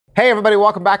Hey everybody,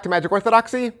 welcome back to Magic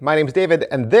Orthodoxy. My name is David,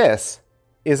 and this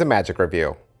is a magic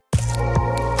review.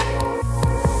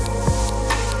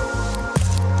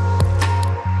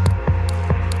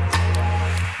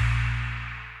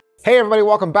 Hey everybody,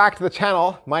 welcome back to the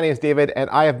channel. My name is David, and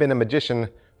I have been a magician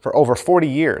for over 40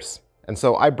 years. And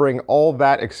so I bring all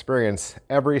that experience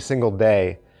every single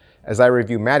day as I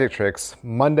review magic tricks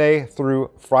Monday through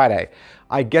Friday.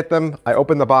 I get them, I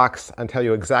open the box, and tell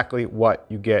you exactly what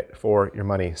you get for your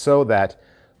money so that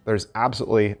there's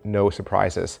absolutely no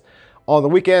surprises. On the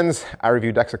weekends, I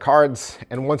review decks of cards,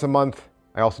 and once a month,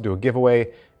 I also do a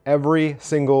giveaway. Every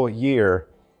single year,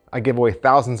 I give away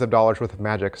thousands of dollars worth of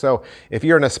magic. So if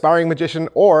you're an aspiring magician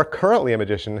or currently a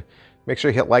magician, make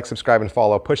sure you hit like, subscribe, and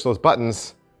follow. Push those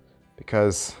buttons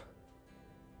because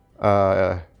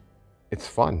it's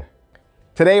fun.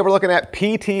 Today we're looking at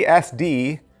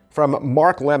PTSD from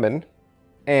Mark Lemon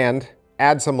and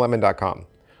AddSomeLemon.com.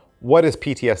 What is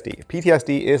PTSD?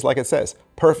 PTSD is, like it says,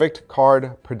 perfect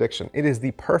card prediction. It is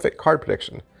the perfect card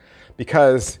prediction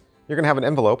because you're gonna have an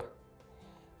envelope.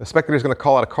 The spectator is gonna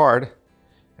call out a card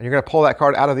and you're gonna pull that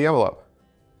card out of the envelope.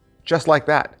 Just like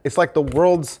that. It's like the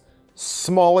world's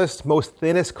smallest, most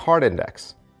thinnest card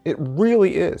index. It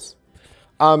really is.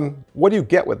 What do you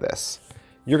get with this?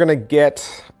 You're gonna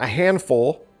get a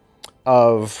handful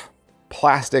of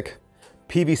plastic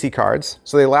PVC cards,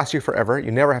 so they last you forever.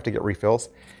 You never have to get refills.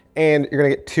 And you're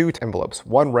gonna get two envelopes,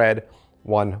 one red,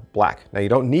 one black. Now you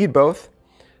don't need both.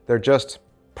 They're just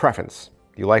preference.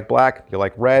 Do you like black? Do you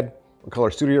like red? What color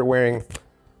suit you're wearing?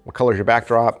 What color is your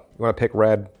backdrop? You wanna pick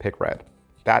red, pick red.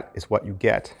 That is what you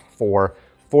get for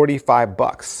 45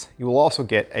 bucks. You will also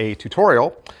get a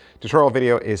tutorial. Tutorial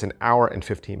video is an hour and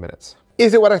 15 minutes.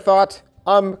 Is it what I thought?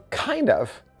 Kind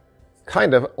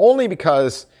of, only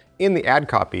because in the ad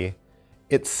copy,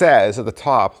 it says at the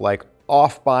top, like,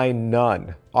 off by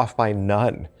none.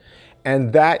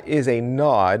 And that is a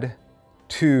nod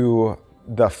to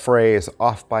the phrase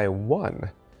off by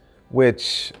one,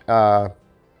 which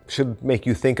should make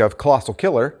you think of Colossal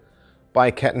Killer by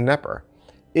Kenton Knepper.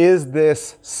 Is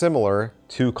this similar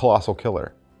to Colossal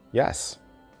Killer? Yes.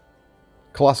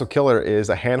 Colossal Killer is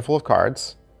a handful of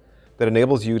cards that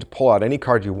enables you to pull out any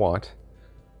card you want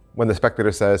when the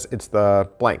spectator says it's the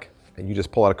blank, and you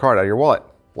just pull out a card out of your wallet,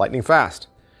 lightning fast.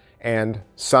 And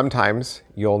sometimes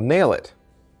you'll nail it.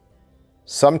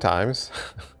 Sometimes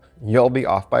you'll be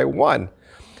off by one.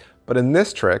 But in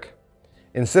this trick,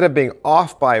 instead of being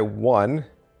off by one,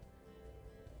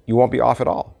 you won't be off at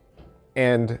all.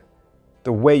 And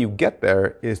the way you get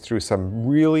there is through some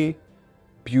really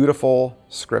beautiful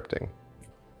scripting.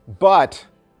 But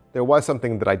there was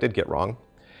something that I did get wrong.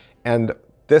 And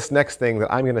this next thing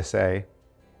that I'm gonna say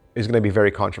is gonna be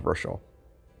very controversial.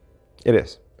 It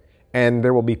is. And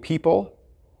there will be people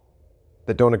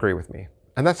that don't agree with me.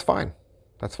 And that's fine,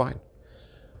 that's fine.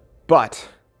 But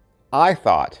I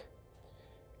thought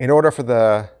in order for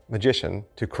the magician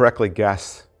to correctly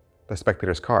guess the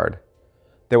spectator's card,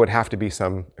 there would have to be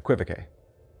some equivoque.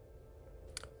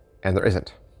 And there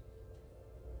isn't.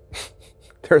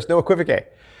 There's no equivoque.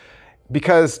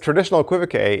 Because traditional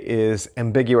equivoque is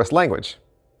ambiguous language.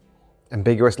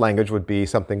 Ambiguous language would be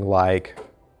something like,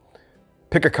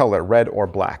 pick a color, red or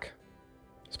black.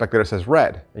 Spectator says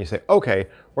red, and you say, okay,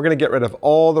 we're gonna get rid of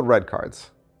all the red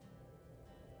cards.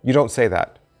 You don't say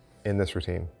that in this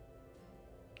routine.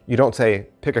 You don't say,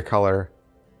 pick a color,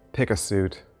 pick a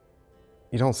suit.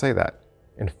 You don't say that.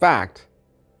 In fact,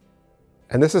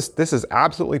 and this is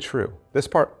absolutely true. This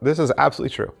is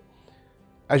absolutely true.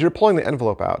 As you're pulling the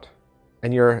envelope out,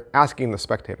 and you're asking the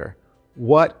spectator,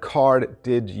 what card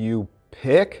did you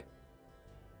pick?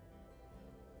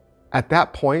 At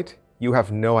that point, you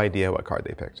have no idea what card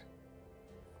they picked.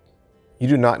 You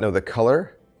do not know the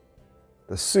color,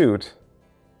 the suit,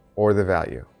 or the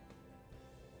value.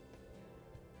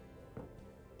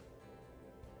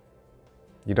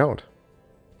 You don't.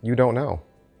 You don't know.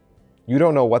 You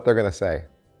don't know what they're gonna say.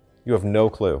 You have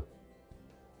no clue.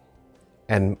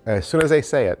 And as soon as they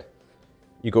say it,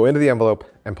 you go into the envelope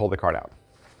and pull the card out.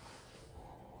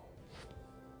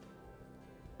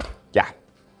 Yeah.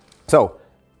 So,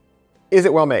 is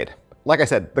it well made? Like I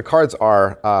said, the cards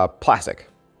are plastic.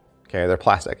 Okay, they're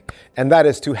plastic. And that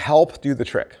is to help do the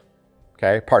trick,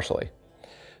 okay, partially,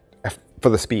 for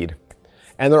the speed.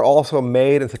 And they're also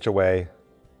made in such a way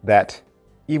that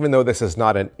even though this is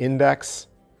not an index,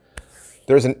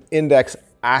 there's an index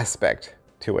aspect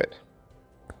to it.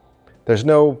 There's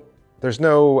no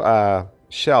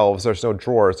shelves, there's no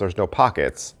drawers, there's no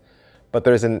pockets, but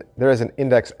there is an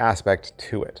index aspect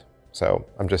to it. So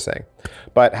I'm just saying.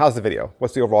 But how's the video?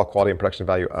 What's the overall quality and production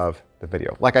value of the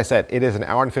video? Like I said, it is an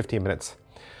hour and 15 minutes.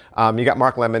 You got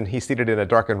Mark Lemon. He's seated in a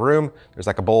darkened room. There's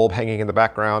like a bulb hanging in the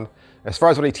background. As far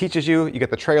as what he teaches you, you get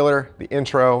the trailer, the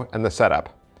intro, and the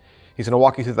setup. He's going to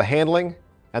walk you through the handling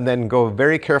and then go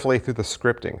very carefully through the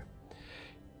scripting.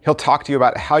 He'll talk to you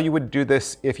about how you would do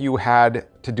this if you had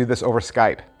to do this over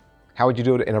Skype. How would you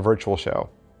do it in a virtual show?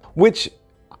 Which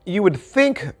you would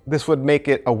think this would make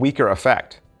it a weaker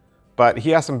effect, but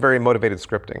he has some very motivated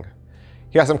scripting.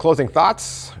 He has some closing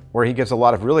thoughts where he gives a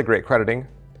lot of really great crediting,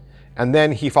 and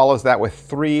then he follows that with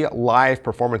 3 live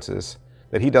performances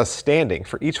that he does standing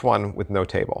for each one with no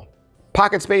table.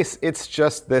 Pocket space, it's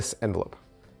just this envelope.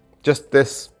 Just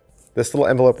this little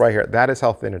envelope right here. That is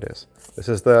how thin it is. This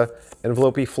is the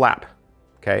envelopey flap,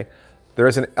 okay? There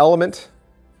is an element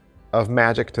of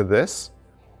magic to this,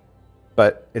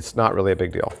 but it's not really a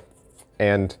big deal.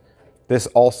 And this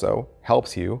also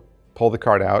helps you pull the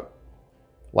card out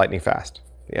lightning fast.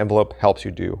 The envelope helps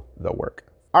you do the work.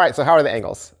 All right, so how are the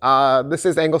angles? This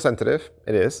is angle sensitive,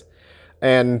 it is.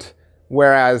 And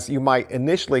whereas you might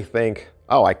initially think,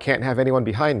 oh, I can't have anyone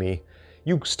behind me,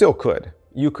 you still could.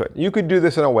 You could do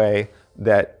this in a way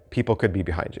that people could be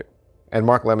behind you. And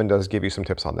Mark Lemon does give you some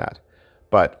tips on that.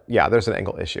 But yeah, there's an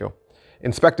angle issue.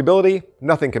 Inspectability,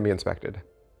 nothing can be inspected.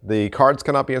 The cards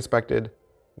cannot be inspected,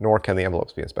 nor can the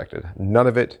envelopes be inspected. None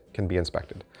of it can be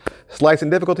inspected. Slice and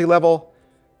difficulty level,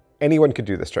 anyone could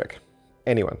do this trick.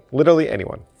 Anyone, literally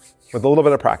anyone, with a little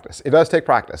bit of practice. It does take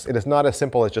practice. It is not as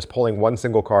simple as just pulling one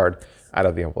single card out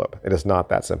of the envelope. It is not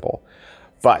that simple.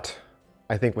 But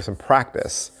I think with some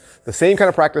practice, the same kind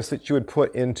of practice that you would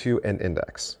put into an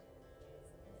index,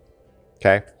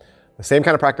 okay? The same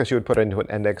kind of practice you would put into an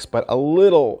index, but a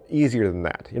little easier than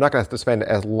that. You're not gonna have to spend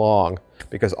as long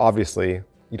because obviously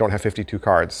you don't have 52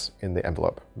 cards in the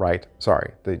envelope, right?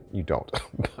 Sorry, you don't,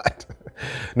 but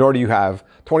nor do you have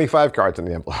 25 cards in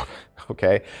the envelope,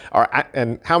 okay?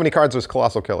 And how many cards was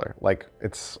Colossal Killer? Like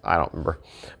I don't remember.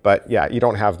 But yeah, you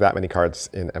don't have that many cards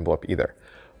in envelope either.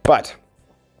 But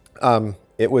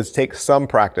it would take some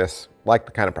practice, like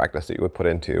the kind of practice that you would put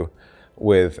into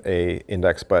with a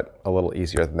index, but a little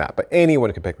easier than that. But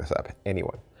anyone can pick this up,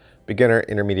 anyone. Beginner,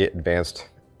 intermediate, advanced,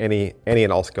 any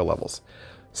and all skill levels.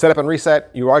 Setup and reset,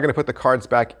 you are gonna put the cards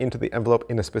back into the envelope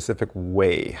in a specific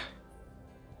way.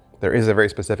 There is a very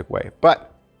specific way,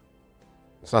 but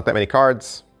it's not that many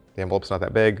cards. The envelope's not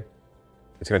that big.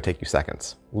 It's gonna take you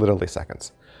seconds, literally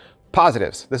seconds.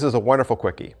 Positives, this is a wonderful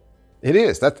quickie. It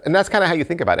is, and that's kind of how you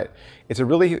think about it. It's a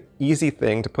really easy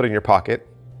thing to put in your pocket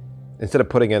instead of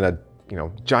putting in a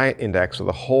giant index with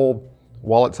a whole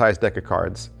wallet-sized deck of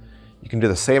cards. You can do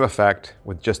the same effect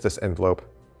with just this envelope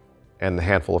and the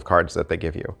handful of cards that they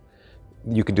give you.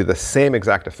 You can do the same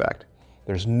exact effect.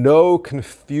 There's no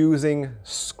confusing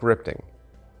scripting.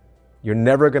 You're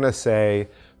never gonna say,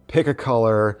 pick a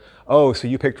color. Oh, so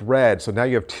you picked red, so now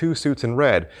you have 2 suits in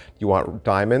red. You want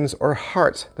diamonds or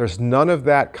hearts? There's none of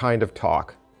that kind of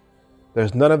talk.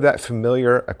 There's none of that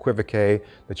familiar equivoque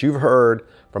that you've heard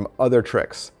from other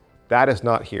tricks. That is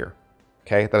not here,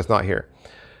 okay? That is not here.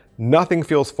 Nothing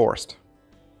feels forced.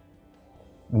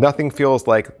 Nothing feels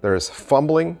like there's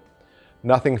fumbling.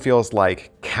 Nothing feels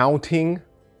like counting,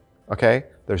 okay?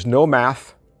 There's no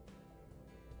math,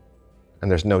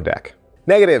 and there's no deck.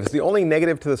 Negatives, the only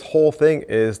negative to this whole thing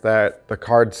is that the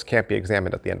cards can't be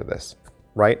examined at the end of this,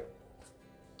 right?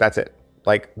 That's it.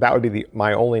 Like, that would be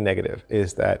my only negative,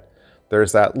 is that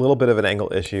there's that little bit of an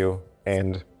angle issue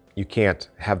and you can't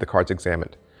have the cards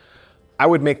examined. I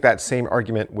would make that same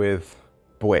argument with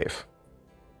Buave,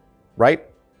 right?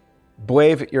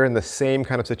 Buave, you're in the same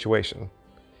kind of situation.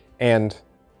 And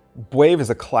Buave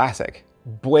is a classic.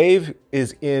 Buave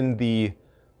is in the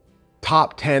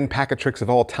top 10 pack of tricks of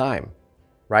all time,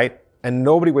 right? And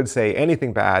nobody would say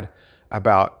anything bad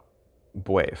about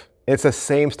Buave. It's the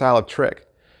same style of trick.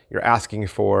 You're asking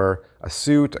for a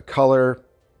suit, a color,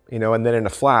 and then in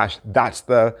a flash, that's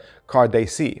the card they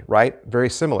see, right? Very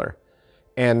similar.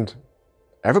 And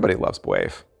everybody loves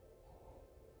Buave.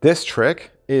 This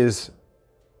trick is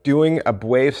doing a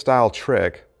Buave style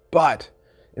trick, but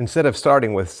instead of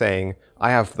starting with saying,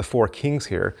 I have the 4 kings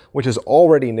here, which is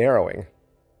already narrowing,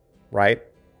 right?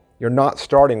 You're not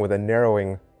starting with a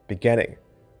narrowing beginning.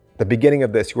 The beginning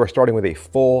of this, you are starting with a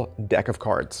full deck of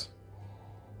cards.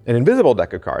 An invisible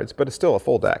deck of cards, but it's still a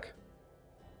full deck.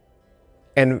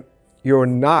 And you're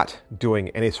not doing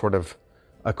any sort of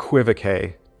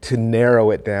equivoque to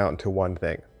narrow it down to one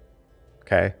thing,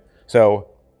 okay? So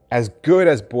as good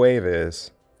as Buave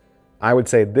is, I would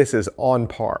say this is on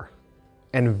par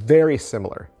and very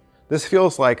similar. This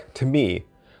feels like, to me,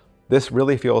 this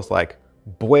really feels like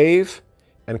Buave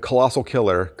and Colossal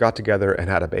Killer got together and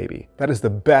had a baby. That is the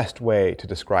best way to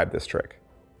describe this trick.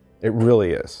 It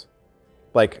really is.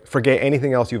 Like, forget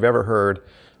anything else you've ever heard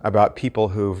about people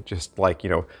who've just like,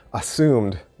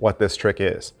 assumed what this trick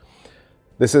is.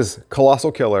 This is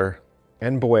Colossal Killer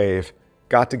and Buave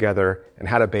got together and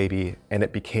had a baby, and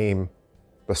it became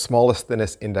the smallest,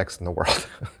 thinnest index in the world.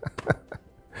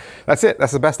 That's it.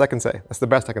 That's the best I can say. That's the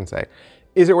best I can say.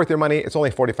 Is it worth your money? It's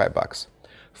only 45 bucks.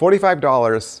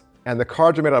 $45, and the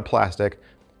cards are made out of plastic.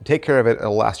 Take care of it.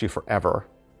 It'll last you forever.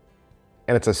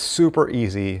 And it's a super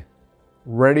easy,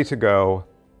 ready to go,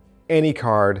 any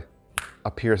card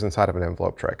appears inside of an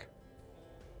envelope trick.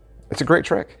 It's a great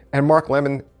trick. And Mark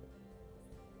Lemon,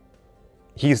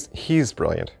 he's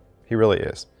brilliant. He really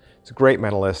is. He's a great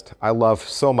mentalist. I love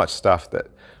so much stuff that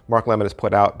Mark Lemon has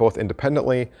put out, both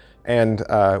independently and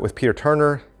with Peter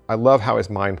Turner. I love how his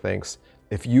mind thinks.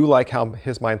 If you like how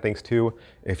his mind thinks too,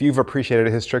 if you've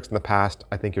appreciated his tricks in the past,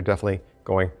 I think you're definitely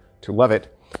going to love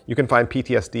it. You can find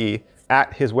PTSD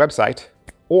at his website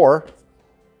or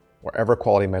wherever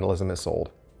quality mentalism is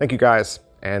sold. Thank you guys,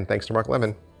 and thanks to Mark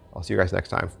Lemon. I'll see you guys next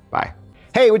time. Bye.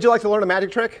 Hey, would you like to learn a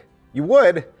magic trick? You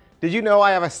would? Did you know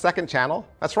I have a second channel?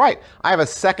 That's right, I have a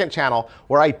second channel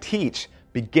where I teach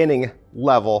beginning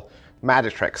level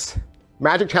magic tricks.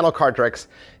 Magic Channel Card Tricks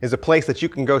is a place that you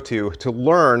can go to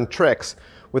learn tricks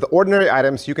with ordinary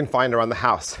items you can find around the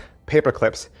house. Paper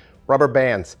clips, rubber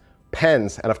bands,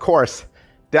 pens, and of course,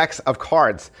 decks of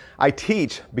cards. I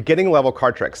teach beginning level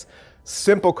card tricks,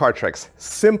 simple card tricks,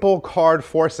 simple card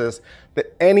forces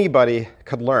that anybody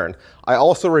could learn. I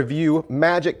also review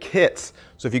magic kits.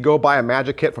 So if you go buy a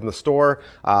magic kit from the store,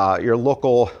 your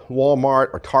local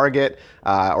Walmart or Target,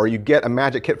 or you get a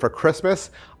magic kit for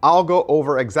Christmas, I'll go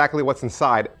over exactly what's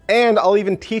inside. And I'll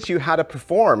even teach you how to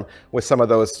perform with some of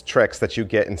those tricks that you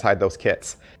get inside those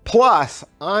kits. Plus,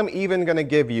 I'm even gonna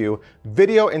give you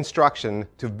video instruction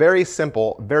to very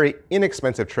simple, very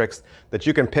inexpensive tricks that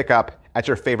you can pick up at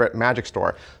your favorite magic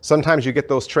store. Sometimes you get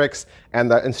those tricks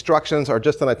and the instructions are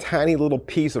just on a tiny little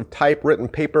piece of typewritten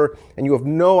paper and you have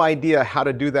no idea how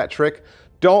to do that trick.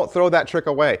 Don't throw that trick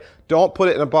away. Don't put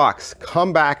it in a box.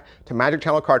 Come back to Magic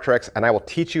Channel Card Tricks and I will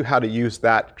teach you how to use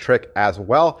that trick as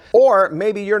well. Or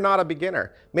maybe you're not a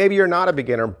beginner. Maybe you're not a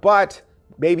beginner, but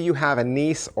maybe you have a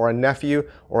niece or a nephew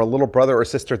or a little brother or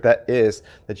sister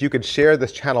that you could share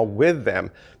this channel with them.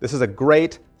 This is a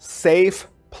great, safe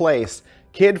place,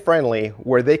 kid-friendly,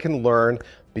 where they can learn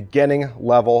beginning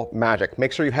level magic.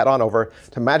 Make sure you head on over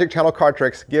to Magic Channel Card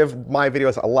Tricks, give my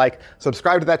videos a like,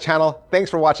 subscribe to that channel. Thanks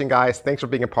for watching, guys. Thanks for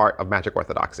being a part of Magic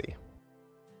Orthodoxy.